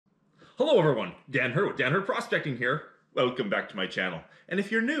Hello everyone, Dan Hur with Dan Hur Prospecting here. Welcome back to my channel. And if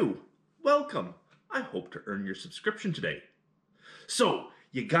you're new, welcome. I hope to earn your subscription today. So,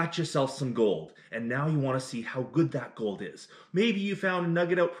 you got yourself some gold, and now you want to see how good that gold is. Maybe you found a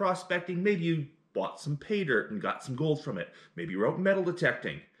nugget out prospecting, maybe you bought some pay dirt and got some gold from it. Maybe you're out metal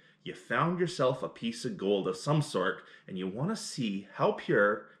detecting. You found yourself a piece of gold of some sort, and you want to see how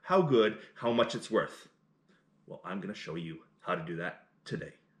pure, how good, how much it's worth. Well, I'm going to show you how to do that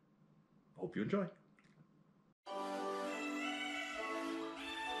today. Hope you enjoy.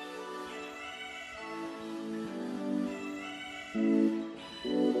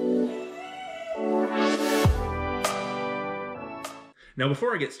 Now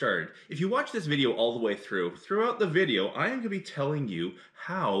before I get started, if you watch this video all the way through, throughout the video I am going to be telling you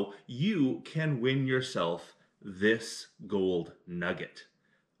how you can win yourself this gold nugget.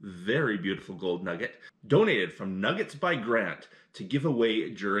 Very beautiful gold nugget, donated from Nuggets by Grant to give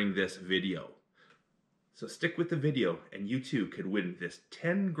away during this video. So stick with the video and you too could win this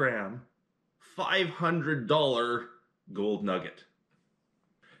 10 gram, $500 gold nugget.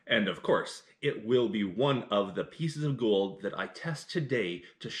 And of course, it will be one of the pieces of gold that I test today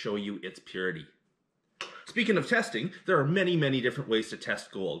to show you its purity. Speaking of testing, there are many, many different ways to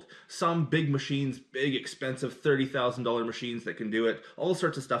test gold. Some big machines, big expensive $30,000 machines that can do it, all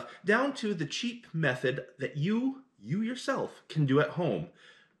sorts of stuff, down to the cheap method that you yourself can do at home,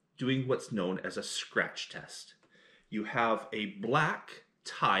 doing what's known as a scratch test. You have a black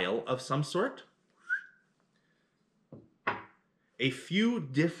tile of some sort, a few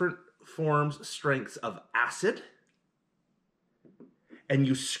different forms, strengths of acid, and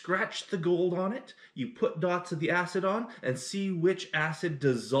you scratch the gold on it, you put dots of the acid on, and see which acid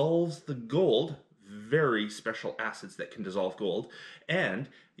dissolves the gold. Very special acids that can dissolve gold. And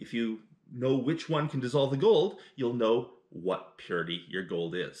if you know which one can dissolve the gold, you'll know what purity your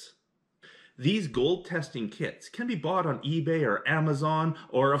gold is. These gold testing kits can be bought on eBay or Amazon,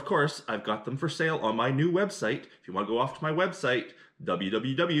 or of course, I've got them for sale on my new website. If you want to go off to my website,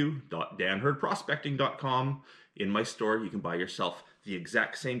 www.danhurdprospecting.com, in my store, you can buy yourself the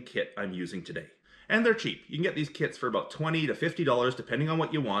exact same kit I'm using today. And they're cheap. You can get these kits for about $20 to $50 depending on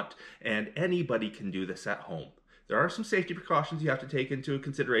what you want, and anybody can do this at home. There are some safety precautions you have to take into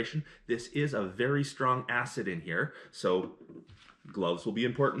consideration. This is a very strong acid in here, so gloves will be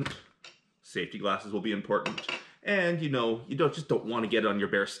important, safety glasses will be important, and you don't want to get it on your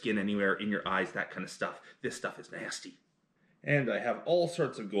bare skin anywhere, in your eyes, that kind of stuff. This stuff is nasty. And I have all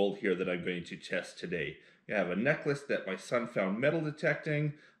sorts of gold here that I'm going to test today. I have a necklace that my son found metal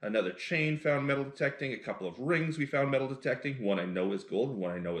detecting, another chain found metal detecting, a couple of rings we found metal detecting, one I know is gold and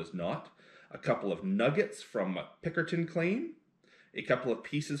one I know is not, a couple of nuggets from a Pickerton claim, a couple of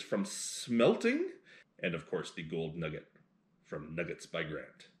pieces from smelting, and of course the gold nugget from Nuggets by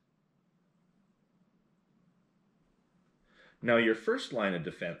Grant. Now your first line of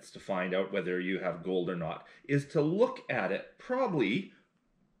defense to find out whether you have gold or not is to look at it probably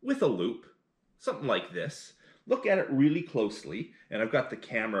with a loupe, something like this. Look at it really closely, and I've got the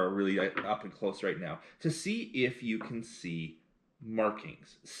camera really up and close right now, to see if you can see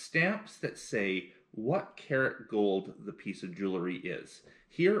markings, stamps that say what carat gold the piece of jewelry is.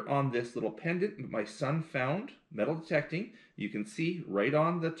 Here on this little pendant that my son found, metal detecting, you can see right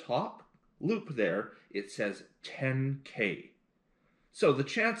on the top loop there, it says 10K. So the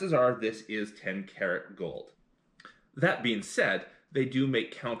chances are this is 10 karat gold. That being said, they do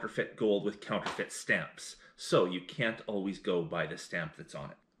make counterfeit gold with counterfeit stamps, so you can't always go by the stamp that's on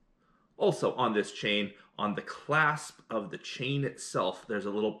it. Also on this chain, on the clasp of the chain itself, there's a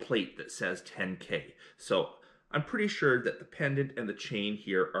little plate that says 10K. So I'm pretty sure that the pendant and the chain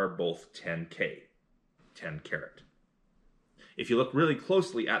here are both 10K, 10 karat. If you look really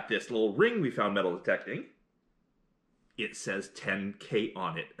closely at this little ring we found metal detecting, it says 10K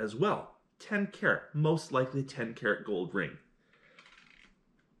on it as well. 10 karat, most likely 10 karat gold ring.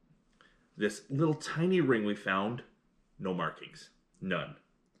 This little tiny ring we found, no markings, none.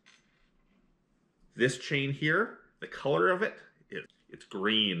 This chain here, the color of it, it's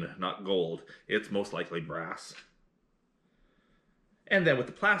green, not gold. It's most likely brass. And then with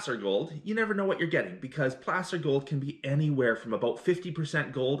the placer gold, you never know what you're getting, because placer gold can be anywhere from about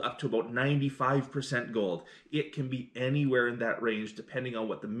 50% gold up to about 95% gold. It can be anywhere in that range depending on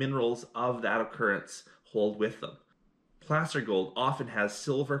what the minerals of that occurrence hold with them. Placer gold often has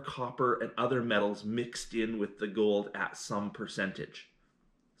silver, copper, and other metals mixed in with the gold at some percentage.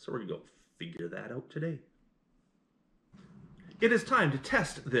 So we're going to go figure that out today. It is time to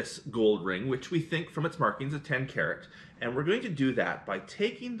test this gold ring, which we think from its markings is 10 karat, and we're going to do that by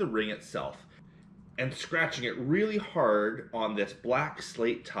taking the ring itself and scratching it really hard on this black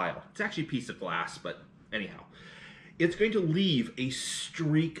slate tile. It's actually a piece of glass, but anyhow. It's going to leave a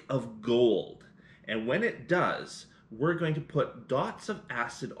streak of gold. And when it does, we're going to put dots of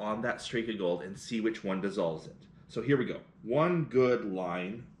acid on that streak of gold and see which one dissolves it. So here we go. One good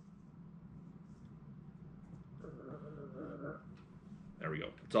line. There we go.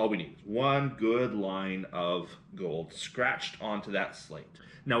 That's all we need. One good line of gold scratched onto that slate.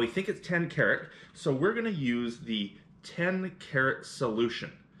 Now we think it's 10 karat, so we're going to use the 10 karat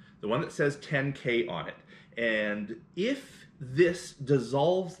solution, the one that says 10K on it. And if this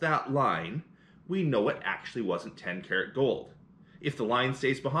dissolves that line, we know it actually wasn't 10 karat gold. If the line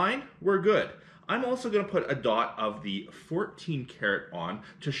stays behind, we're good. I'm also going to put a dot of the 14 karat on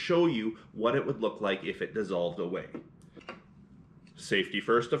to show you what it would look like if it dissolved away. Safety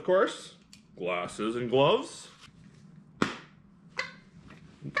first, of course. Glasses and gloves.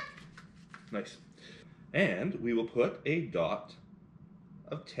 Nice. And we will put a dot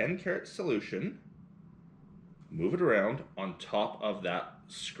of 10 karat solution, move it around on top of that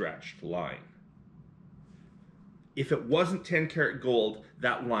scratched line. If it wasn't 10 karat gold,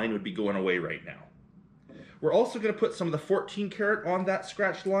 that line would be going away right now. We're also going to put some of the 14 karat on that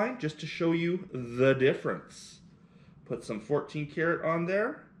scratched line just to show you the difference. Put some 14 karat on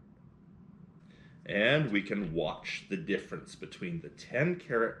there, and we can watch the difference between the 10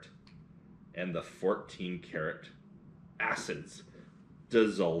 karat and the 14 karat acids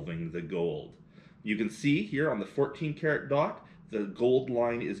dissolving the gold. You can see here on the 14 karat dot, the gold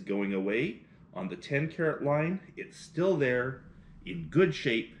line is going away. On the 10 karat line, it's still there, in good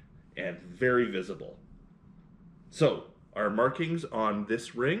shape, and very visible. So, our markings on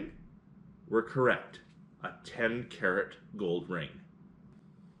this ring were correct. A 10 karat gold ring.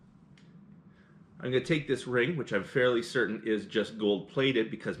 I'm going to take this ring, which I'm fairly certain is just gold plated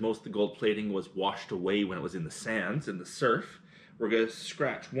because most of the gold plating was washed away when it was in the sands, in the surf. We're going to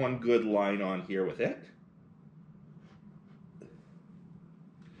scratch one good line on here with it.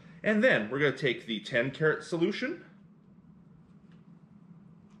 And then we're going to take the 10 karat solution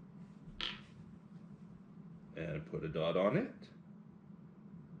and put a dot on it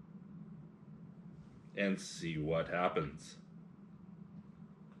and see what happens.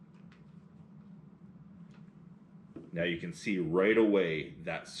 Now you can see right away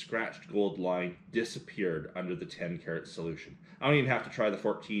that scratched gold line disappeared under the 10 karat solution. I don't even have to try the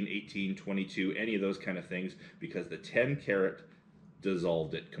 14, 18, 22, any of those kind of things because the 10 karat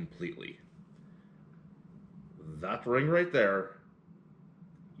dissolved it completely. That ring right there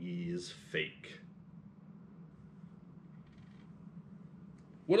is fake.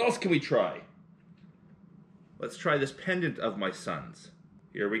 What else can we try? Let's try this pendant of my son's.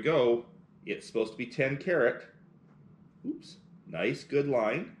 Here we go. It's supposed to be 10 karat. Oops, nice, good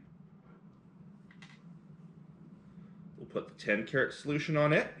line. We'll put the 10 karat solution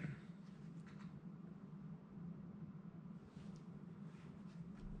on it.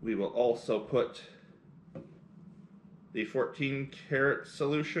 We will also put the 14 karat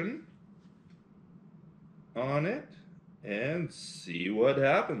solution on it and see what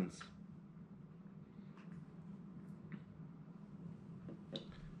happens.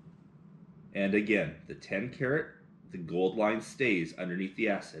 And again, the 10 karat, the gold line stays underneath the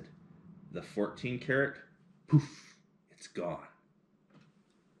acid. The 14 karat, poof, it's gone.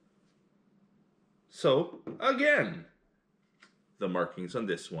 So, again, the markings on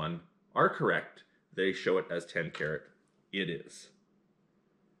this one are correct. They show it as 10 karat. It is.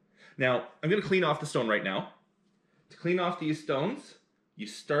 Now, I'm going to clean off the stone right now. To clean off these stones, you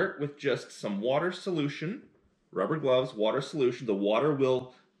start with just some water solution, rubber gloves, water solution. The water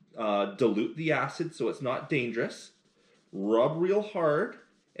will dilute the acid so it's not dangerous. Rub real hard,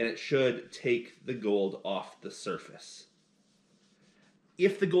 and it should take the gold off the surface.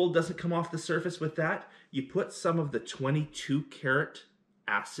 If the gold doesn't come off the surface with that, you put some of the 22 karat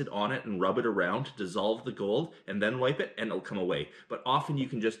acid on it and rub it around to dissolve the gold, and then wipe it, and it'll come away. But often you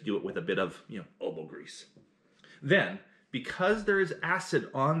can just do it with a bit of, elbow grease. Then, because there is acid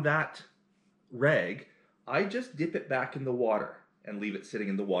on that rag, I just dip it back in the water and leave it sitting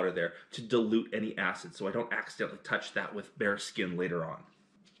in the water there to dilute any acid so I don't accidentally touch that with bare skin later on.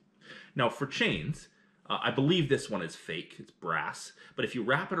 Now for chains, I believe this one is fake, it's brass, but if you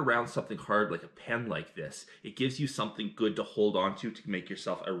wrap it around something hard like a pen like this, it gives you something good to hold on to make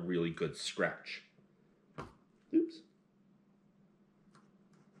yourself a really good scratch. Oops.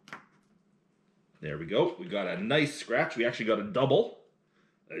 There we go, we got a nice scratch. We actually got a double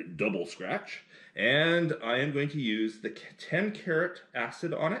scratch. And I am going to use the 10 karat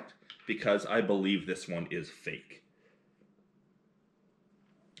acid on it because I believe this one is fake.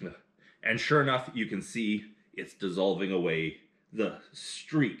 And sure enough, you can see it's dissolving away. The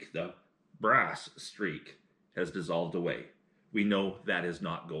streak, the brass streak, has dissolved away. We know that is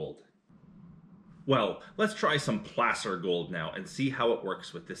not gold. Well, let's try some placer gold now and see how it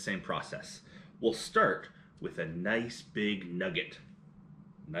works with this same process. We'll start with a nice big nugget.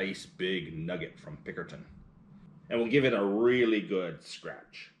 Nice big nugget from Pickerton. And we'll give it a really good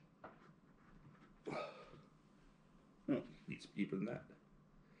scratch. Oh, needs deeper than that.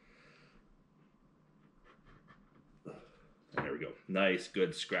 There we go. Nice,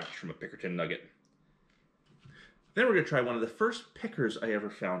 good scratch from a Pickerton nugget. Then we're going to try one of the first pickers I ever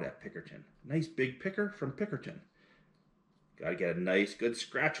found at Pickerton. Nice big picker from Pickerton. Got to get a nice, good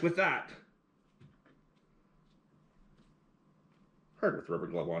scratch with that. Hard with rubber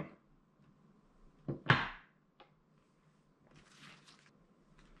glove on.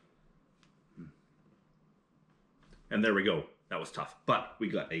 And there we go. That was tough. But we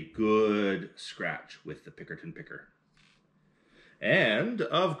got a good scratch with the Pickerton picker. And,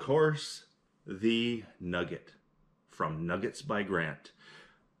 of course, the nugget from Nuggets by Grant.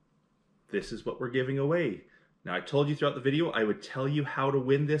 This is what we're giving away. Now, I told you throughout the video I would tell you how to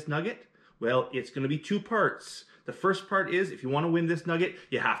win this nugget. Well, it's going to be two parts. The first part is, if you want to win this nugget,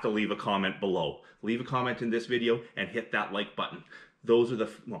 you have to leave a comment below. Leave a comment in this video and hit that like button. Those are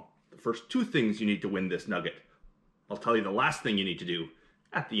the first two things you need to win this nugget. I'll tell you the last thing you need to do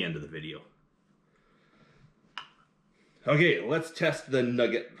at the end of the video. Okay, let's test the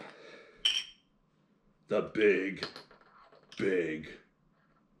nugget. The big, big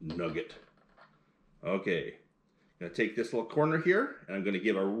nugget. Okay, I'm going to take this little corner here and I'm going to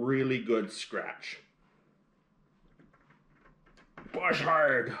give a really good scratch. Push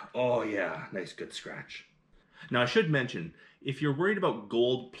hard. Oh yeah, nice good scratch. Now I should mention, if you're worried about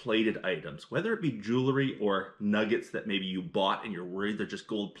gold-plated items, whether it be jewelry or nuggets that maybe you bought and you're worried they're just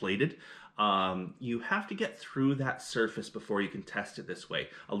gold-plated, you have to get through that surface before you can test it this way.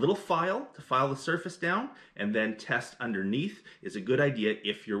 A little file to file the surface down and then test underneath is a good idea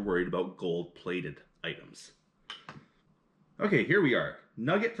if you're worried about gold-plated items. Okay, here we are.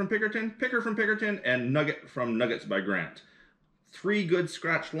 Nugget from Pickerton, picker from Pickerton, and nugget from Nuggets by Grant. 3 good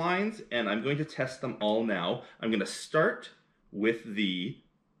scratch lines, and I'm going to test them all now. I'm going to start with the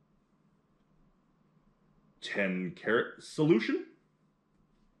 10 carat solution.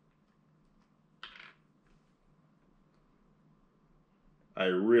 I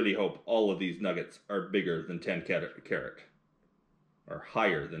really hope all of these nuggets are bigger than 10 carat, or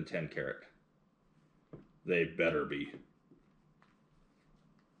higher than 10 carat. They better be.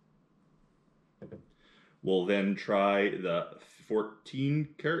 We'll then try the 14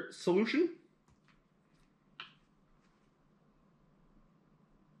 carat solution.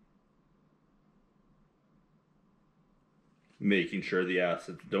 Making sure the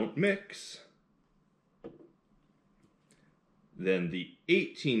acids don't mix. Then the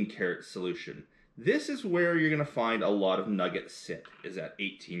 18 carat solution. This is where you're going to find a lot of nuggets sit, is at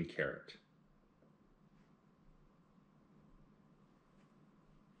 18 carat.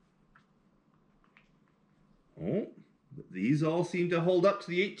 Oh, these all seem to hold up to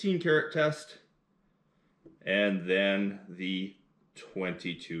the 18 carat test. And then the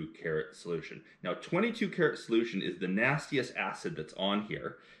 22 carat solution. Now 22 carat solution is the nastiest acid that's on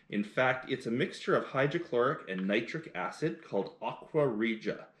here. In fact, it's a mixture of hydrochloric and nitric acid called aqua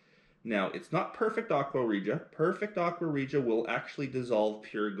regia. Now, it's not perfect aqua regia. Perfect aqua regia will actually dissolve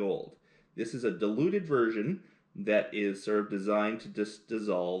pure gold. This is a diluted version that is sort of designed to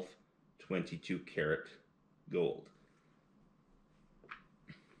dissolve 22 karat gold.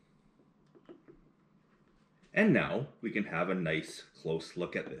 And now we can have a nice close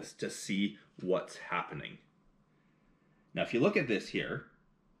look at this to see what's happening. Now, if you look at this here,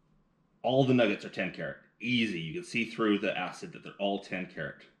 all the nuggets are 10 karat. Easy. You can see through the acid that they're all 10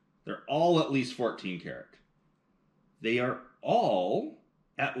 karat. They're all at least 14 karat. They are all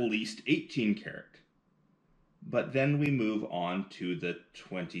at least 18 karat. But then we move on to the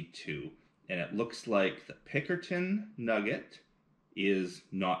 22. And it looks like the Pickerton nugget is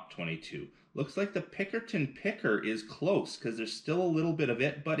not 22. Looks like the Pickerton picker is close because there's still a little bit of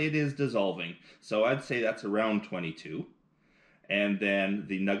it, but it is dissolving. So I'd say that's around 22. And then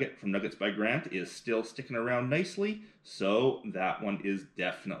the nugget from Nuggets by Grant is still sticking around nicely. So that one is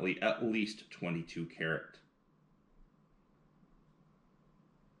definitely at least 22 karat.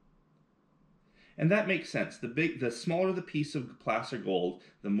 And that makes sense. The smaller the piece of placer gold,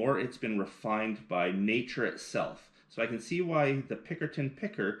 the more it's been refined by nature itself. So I can see why the Pickerton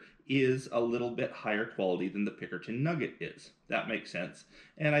picker is a little bit higher quality than the Pickerton nugget is. That makes sense.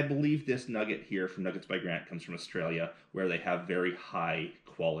 And I believe this nugget here from Nuggets by Grant comes from Australia, where they have very high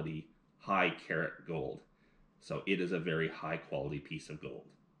quality high carat gold. So it is a very high quality piece of gold.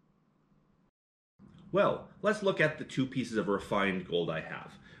 Well, let's look at the two pieces of refined gold I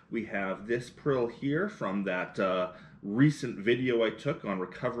have. We have this pearl here from that recent video I took on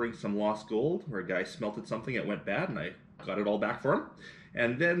recovering some lost gold, where a guy smelted something, it went bad, and I got it all back for him.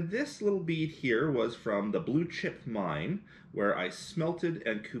 And then this little bead here was from the Blue Chip mine, where I smelted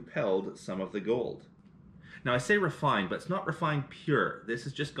and cupelled some of the gold. Now I say refined, but it's not refined pure. This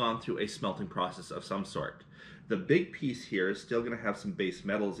has just gone through a smelting process of some sort. The big piece here is still going to have some base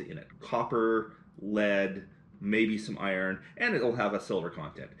metals in it. Copper, lead, maybe some iron, and it'll have a silver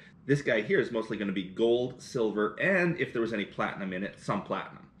content. This guy here is mostly going to be gold, silver, and if there was any platinum in it, some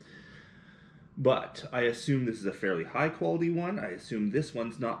platinum. But I assume this is a fairly high quality one. I assume this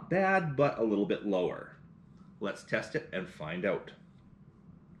one's not bad, but a little bit lower. Let's test it and find out.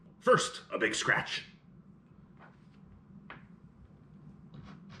 First, a big scratch.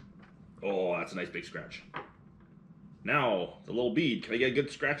 Oh, that's a nice big scratch. Now, the little bead, can I get a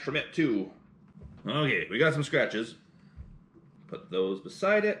good scratch from it too? Okay, we got some scratches. Put those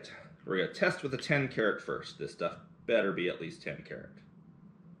beside it. We're going to test with a 10 carat first. This stuff better be at least 10 carat.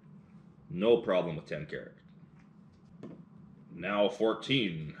 No problem with 10 carat. Now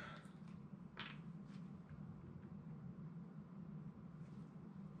 14.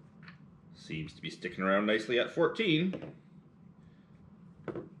 Seems to be sticking around nicely at 14.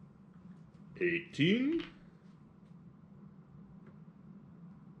 18.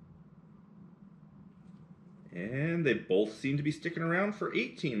 And they both seem to be sticking around for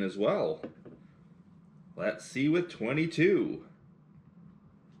 18 as well. Let's see with 22.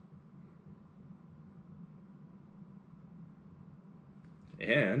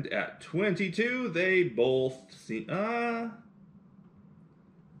 And at 22, they both seem...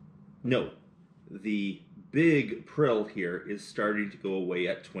 No. The big prill here is starting to go away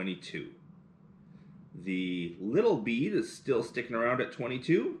at 22. The little bead is still sticking around at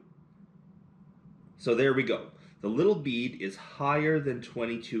 22. So there we go. The little bead is higher than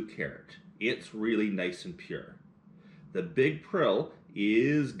 22 carat. It's really nice and pure. The big prill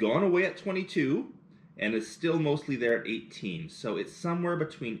is gone away at 22 and is still mostly there at 18. So it's somewhere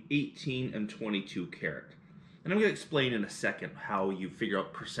between 18 and 22 carat. And I'm going to explain in a second how you figure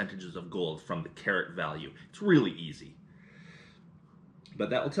out percentages of gold from the carat value. It's really easy.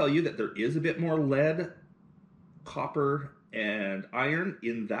 But that will tell you that there is a bit more lead, copper, and iron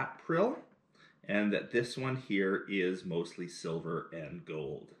in that prill, and that this one here is mostly silver and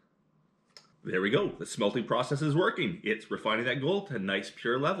gold. There we go. The smelting process is working. It's refining that gold to nice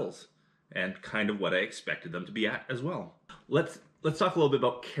pure levels, and kind of what I expected them to be at as well. Let's talk a little bit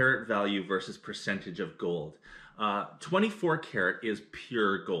about carat value versus percentage of gold. 24 carat is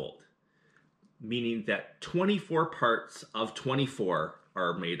pure gold, meaning that 24 parts of 24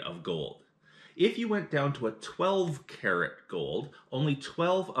 are made of gold. If you went down to a 12 carat gold, only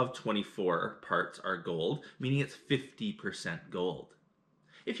 12 of 24 parts are gold, meaning it's 50% gold.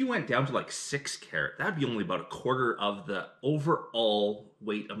 If you went down to like 6 carat, that'd be only about a quarter of the overall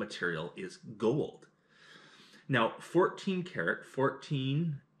weight of material is gold. Now, 14 carat,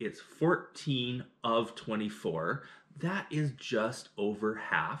 14, it's 14 of 24. That is just over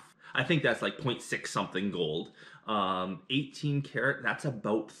half. I think that's like 0.6 something gold. 18 carat, that's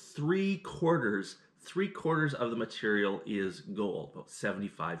about 3/4. 3/4 of the material is gold, about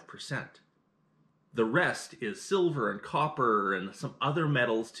 75%. The rest is silver and copper and some other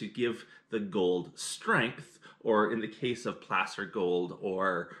metals to give the gold strength, or in the case of placer gold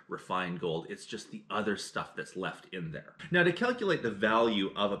or refined gold, it's just the other stuff that's left in there. Now, to calculate the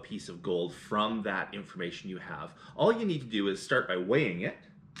value of a piece of gold from that information you have, all you need to do is start by weighing it.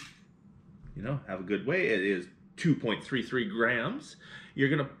 You know, have a good weigh. It is 2.33 grams. You're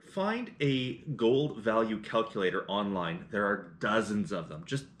going to find a gold value calculator online. There are dozens of them.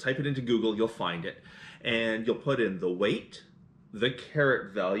 Just type it into Google, you'll find it. And you'll put in the weight, the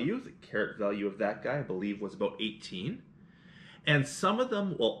carat value. The carat value of that guy, I believe, was about 18. And some of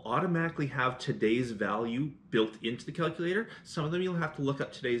them will automatically have today's value built into the calculator. Some of them you'll have to look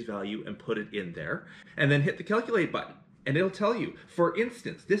up today's value and put it in there. And then hit the calculate button. And it'll tell you, for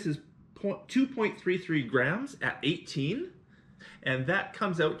instance, this is 2.33 grams at 18. And that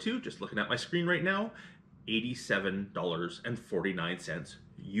comes out to, just looking at my screen right now, $87.49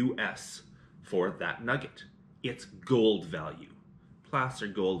 US for that nugget. It's gold value. Placer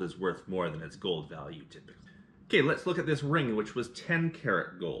gold is worth more than its gold value typically. Okay, let's look at this ring, which was 10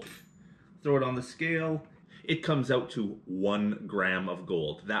 karat gold. Throw it on the scale. It comes out to 1 gram of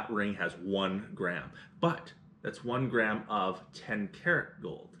gold. That ring has 1 gram, but that's 1 gram of 10 karat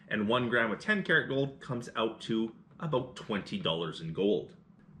gold. And 1 gram of 10 karat gold comes out to about $20 in gold.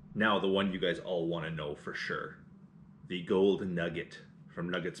 Now the one you guys all want to know for sure. The gold nugget from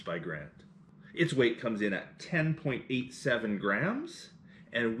Nuggets by Grant. Its weight comes in at 10.87 grams,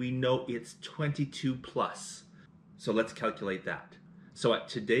 and we know it's 22 plus. So let's calculate that. So at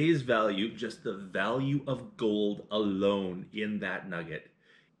today's value, just the value of gold alone in that nugget,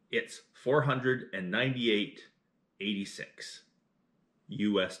 it's $498.86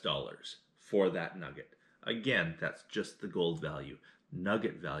 US dollars for that nugget. Again, that's just the gold value.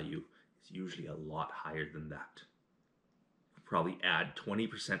 Nugget value is usually a lot higher than that. Probably add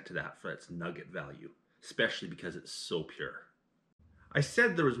 20% to that for its nugget value, especially because it's so pure. I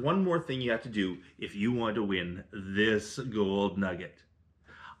said there was one more thing you have to do if you want to win this gold nugget.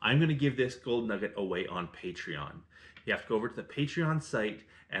 I'm going to give this gold nugget away on Patreon. You have to go over to the Patreon site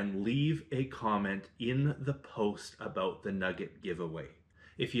and leave a comment in the post about the nugget giveaway.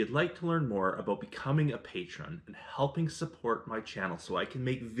 If you'd like to learn more about becoming a patron and helping support my channel so I can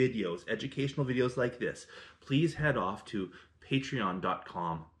make videos, educational videos like this, please head off to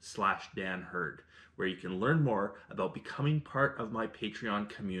patreon.com/danherd, where you can learn more about becoming part of my Patreon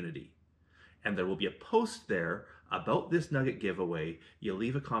community. And there will be a post there about this nugget giveaway. You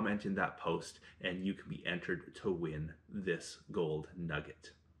leave a comment in that post and you can be entered to win this gold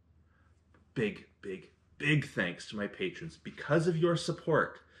nugget. Big, big, big thanks to my patrons. Because of your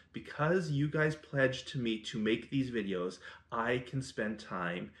support, because you guys pledged to me to make these videos, I can spend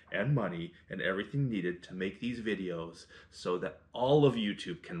time and money and everything needed to make these videos so that all of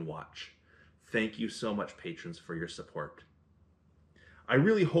YouTube can watch. Thank you so much, patrons, for your support. I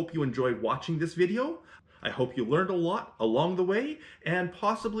really hope you enjoyed watching this video. I hope you learned a lot along the way and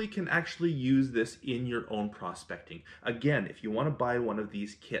possibly can actually use this in your own prospecting. Again, if you want to buy one of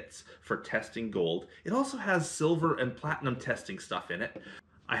these kits for testing gold, it also has silver and platinum testing stuff in it.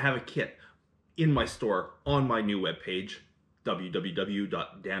 I have a kit in my store on my new webpage,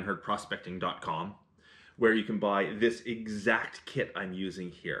 www.danherdprospecting.com, where you can buy this exact kit I'm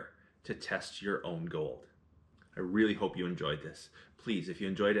using here to test your own gold. I really hope you enjoyed this. Please, if you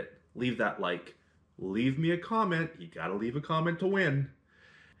enjoyed it, leave that like. Leave me a comment. You gotta leave a comment to win.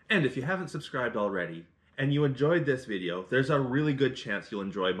 And if you haven't subscribed already and you enjoyed this video, there's a really good chance you'll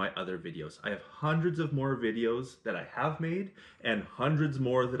enjoy my other videos. I have hundreds of more videos that I have made and hundreds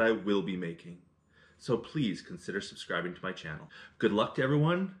more that I will be making. So please consider subscribing to my channel. Good luck to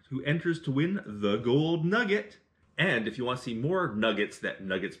everyone who enters to win the gold nugget. And if you want to see more nuggets that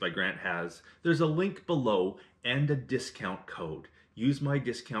Nuggets by Grant has, there's a link below and a discount code. Use my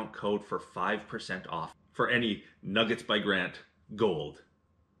discount code for 5% off for any Nuggets by Grant gold.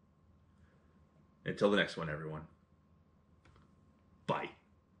 Until the next one, everyone. Bye.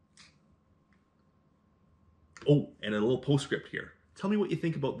 Oh, and a little postscript here. Tell me what you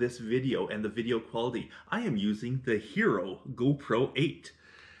think about this video and the video quality. I am using the Hero GoPro 8.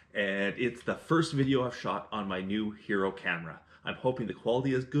 And it's the first video I've shot on my new Hero camera. I'm hoping the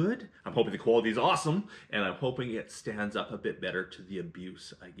quality is good, I'm hoping the quality is awesome, and I'm hoping it stands up a bit better to the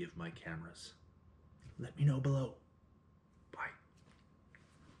abuse I give my cameras. Let me know below.